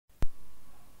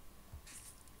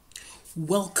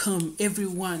Welcome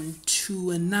everyone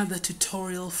to another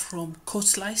tutorial from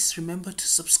CodeSlice. Remember to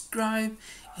subscribe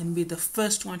and be the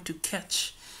first one to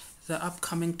catch the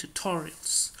upcoming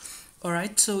tutorials.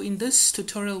 Alright, so in this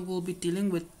tutorial we'll be dealing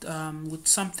with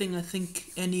something I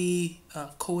think any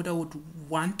coder would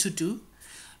want to do.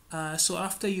 So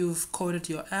after you've coded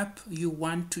your app, you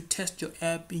want to test your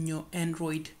app in your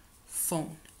Android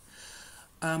phone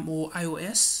or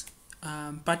iOS.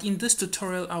 But in this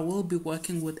tutorial I will be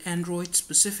working with Android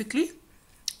specifically.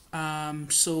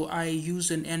 So I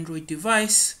use an Android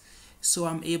device, so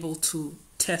I'm able to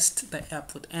test the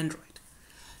app with Android.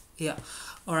 Yeah,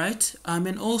 all right.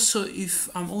 And also, if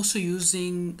I'm also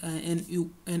using an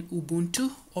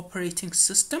Ubuntu operating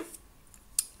system.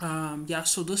 Yeah,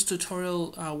 so this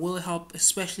tutorial will help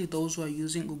especially those who are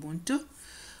using Ubuntu.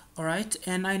 All right,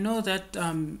 and I know that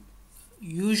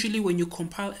usually when you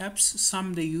compile apps,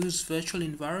 some they use virtual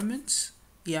environments.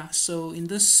 Yeah, so in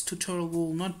this tutorial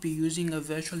we'll not be using a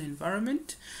virtual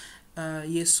environment.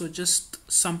 Yes, so just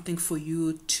something for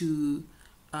you to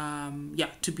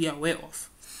to be aware of.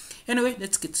 Anyway,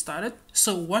 let's get started.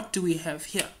 So what do we have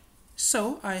here?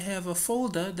 So I have a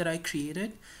folder that I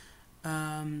created.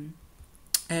 I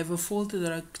have a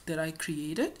folder that I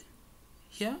created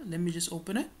here. Let me just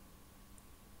open it.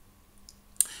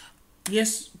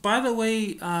 Yes, by the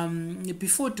way,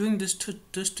 before doing this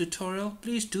tutorial,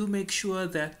 please do make sure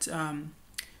that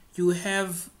you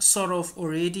have sort of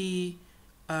already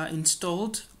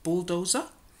installed Buildozer.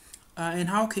 And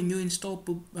how can you install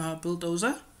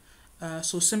Buildozer?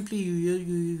 So simply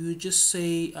you just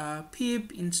say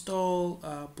pip install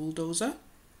Buildozer.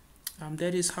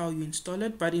 That is how you install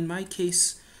it. But in my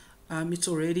case, it's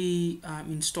already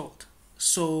installed.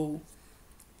 So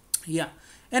yeah.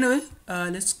 Anyway,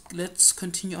 let's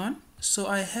continue on. So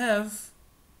I have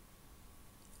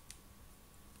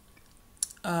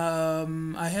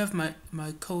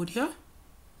my code here.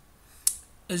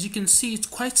 As you can see, it's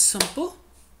quite simple.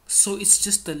 So it's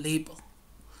just a label.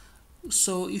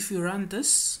 So if you run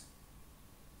this,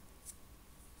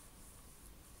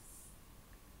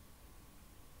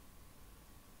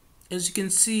 as you can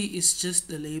see, it's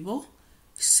just a label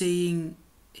saying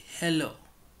hello.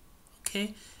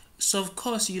 Okay. So of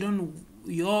course you don't,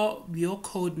 your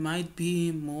code might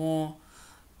be more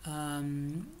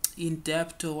in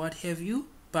depth or what have you,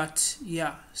 but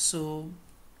yeah, so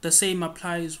the same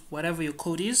applies whatever your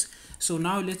code is. So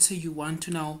now let's say you want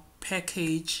to now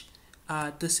package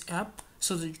this app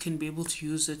so that you can be able to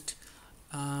use it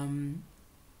in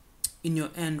your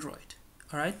Android.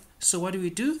 All right, so what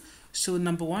do? So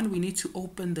number one, we need to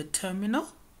open the terminal.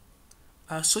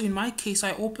 So in my case,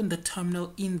 I opened the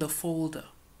terminal in the folder.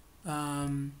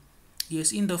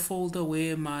 Yes, in the folder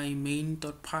where my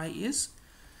main.py is.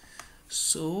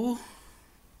 So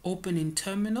open in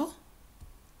terminal.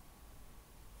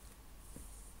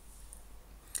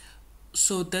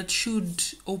 So that should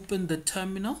open the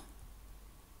terminal.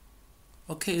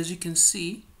 Okay, as you can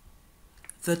see,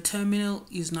 the terminal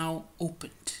is now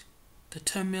opened. The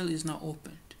terminal is now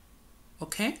opened.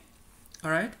 Okay, all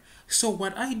right. So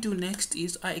what I do next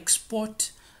is I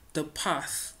export the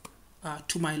path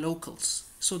to my locals.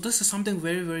 So this is something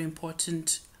very, very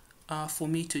important for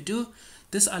me to do.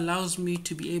 This allows me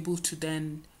to be able to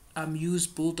then use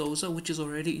Buildozer, which is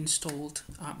already installed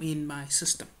in my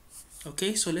system.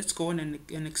 Okay, so let's go on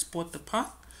and export the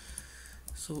path.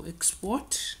 So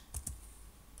export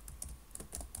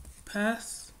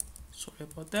path, sorry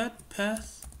about that,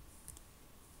 path.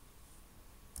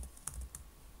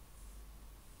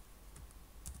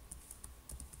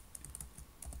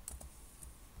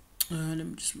 Let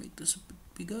me just make this a bit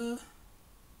bigger.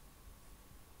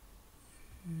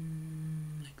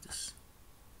 Like this.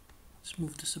 Let's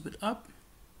move this a bit up.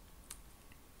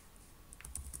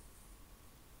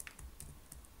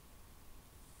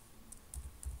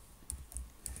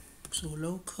 So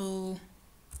local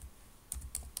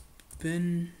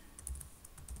bin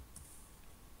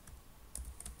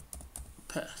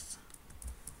path.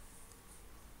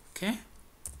 Okay.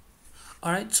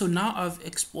 All right. So now I've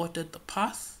exported the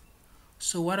path.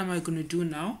 So what am I going to do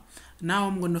now? Now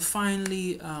I'm going to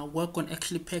finally work on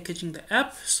actually packaging the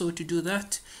app. So to do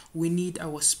that, we need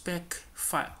our spec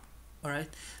file. All right.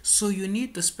 So you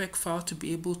need the spec file to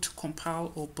be able to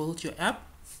compile or build your app.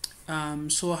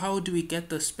 So how do we get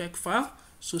the spec file?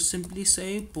 So simply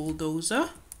say Buildozer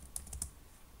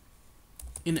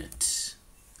init.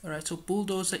 All right. So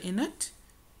Buildozer init.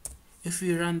 If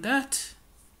we run that,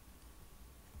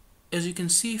 as you can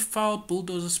see, file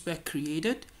Buildozer spec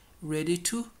created, ready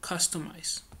to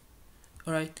customize.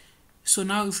 All right, so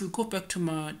now if we go back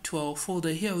to our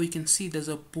folder here, we can see there's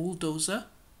a Buildozer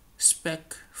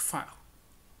spec file.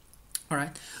 All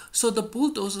right, so the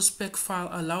Buildozer spec file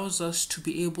allows us to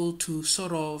be able to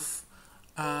sort of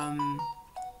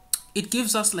it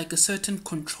gives us like a certain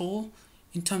control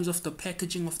in terms of the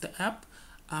packaging of the app,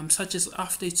 such as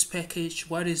after it's packaged,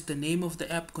 what is the name of the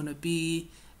app going to be,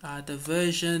 the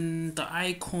version, the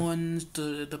icons,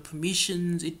 the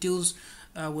permissions. It deals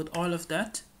with all of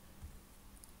that.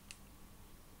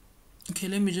 Okay,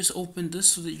 let me just open this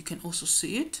so that you can also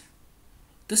see it.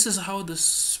 This is how the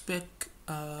spec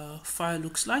file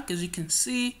looks like. As you can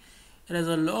see, it has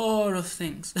a lot of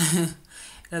things. It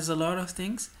has a lot of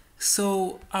things.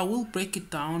 So I will break it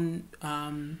down.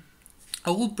 I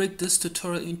will break this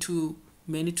tutorial into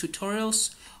many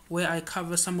tutorials where I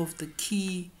cover some of the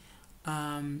key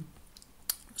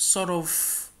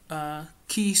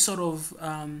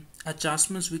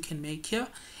adjustments we can make here,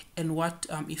 and what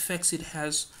effects it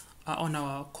has on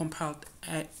our compiled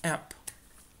app.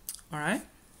 All right,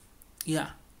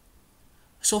 yeah.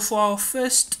 So for our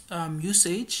first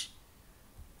usage,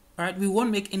 all right, we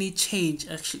won't make any change.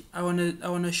 Actually, I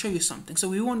wanna show you something. So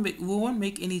we won't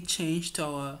make any change to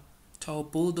our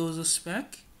Buildozer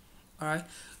spec. All right.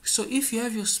 So if you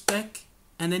have your spec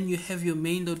and then you have your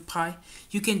main.py,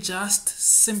 you can just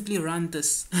simply run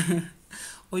this,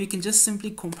 or you can just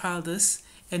simply compile this,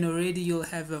 and already you'll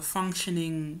have a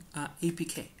functioning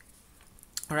APK.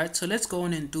 All right. So let's go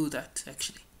on and do that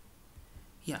actually.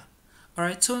 Yeah. All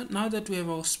right. So now that we have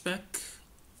our spec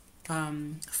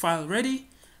file ready,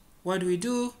 what do we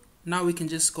do? Now we can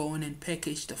just go on and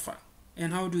package the file.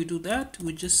 And how do we do that?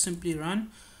 We just simply run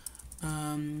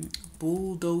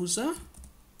Buildozer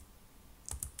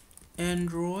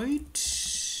Android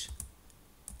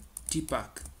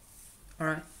debug. All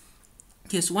right.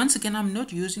 Yes, once again, I'm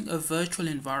not using a virtual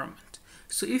environment.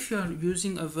 So if you're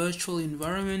using a virtual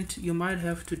environment, you might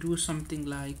have to do something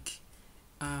like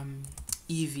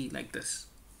Kivy, like this,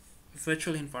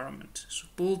 virtual environment. So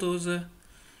Buildozer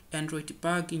Android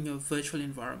debug in your virtual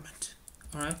environment.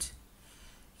 All right.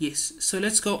 Yes. So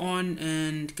let's go on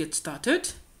and get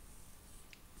started.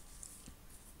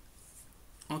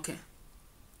 Okay.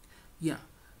 Yeah.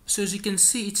 So as you can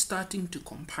see, it's starting to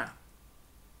compile.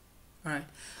 All right.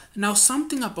 Now,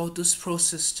 something about this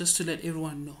process, just to let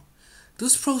everyone know,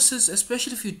 this process,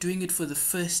 especially if you're doing it for the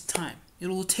first time, it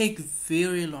will take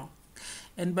very long.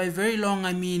 And by very long,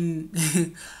 I mean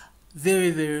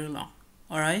very, very long.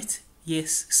 All right.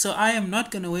 Yes. So I am not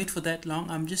going to wait for that long.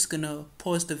 I'm just going to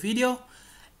pause the video,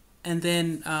 and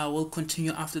then we'll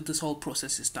continue after this whole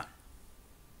process is done.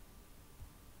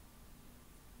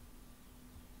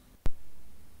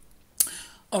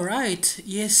 All right.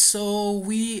 Yes. So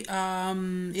we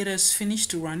it has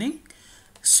finished running.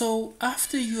 So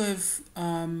after you have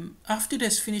after it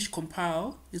has finished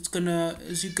compile, it's gonna,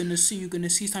 as you're gonna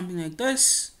see something like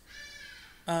this.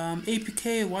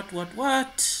 APK what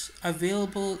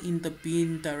available in the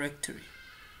bin directory.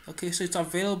 Okay, so it's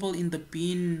available in the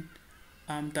bin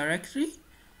directory.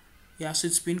 Yeah, so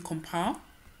it's been compiled.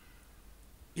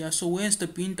 Yeah, so where's the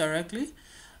bin directly?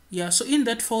 Yeah, so in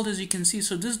that folder, as you can see,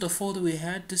 so this is the folder we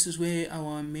had. This is where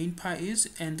our main.py is,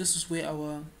 and this is where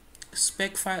our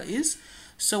spec file is.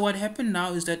 So what happened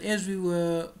now is that as we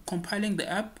were compiling the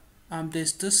app,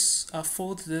 there's this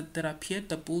folder that appeared,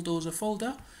 the Buildozer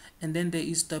folder, and then there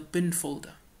is the bin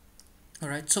folder. All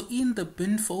right, so in the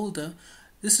bin folder,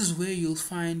 this is where you'll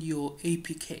find your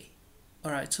APK.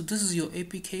 All right, so this is your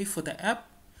APK for the app.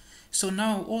 So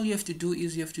now all you have to do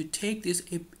is you have to take this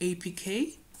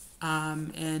APK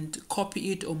and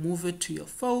copy it or move it to your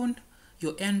phone,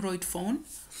 your Android phone.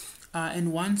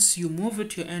 And once you move it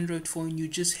to your Android phone, you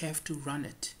just have to run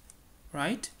it,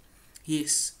 right?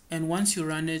 Yes, and once you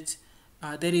run it,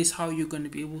 that is how you're going to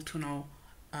be able to now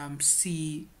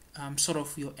see sort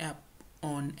of your app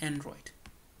on Android.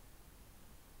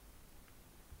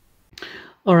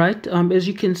 All right, as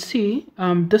you can see,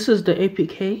 this is the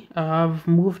APK. I've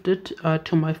moved it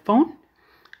to my phone,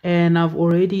 and I've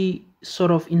already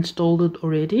sort of installed it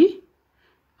already.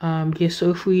 Yes, so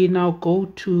if we now go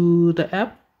to the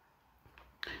app,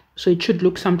 so it should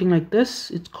look something like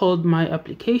this. It's called My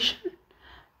Application,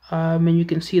 and you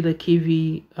can see the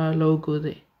Kivy logo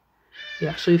there.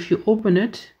 Yeah, so if you open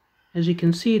it, as you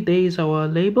can see, there is our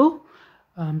label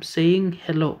saying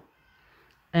hello.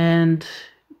 And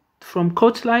from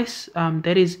CodeSlice,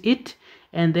 that is it,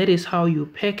 and that is how you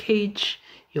package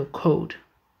your code.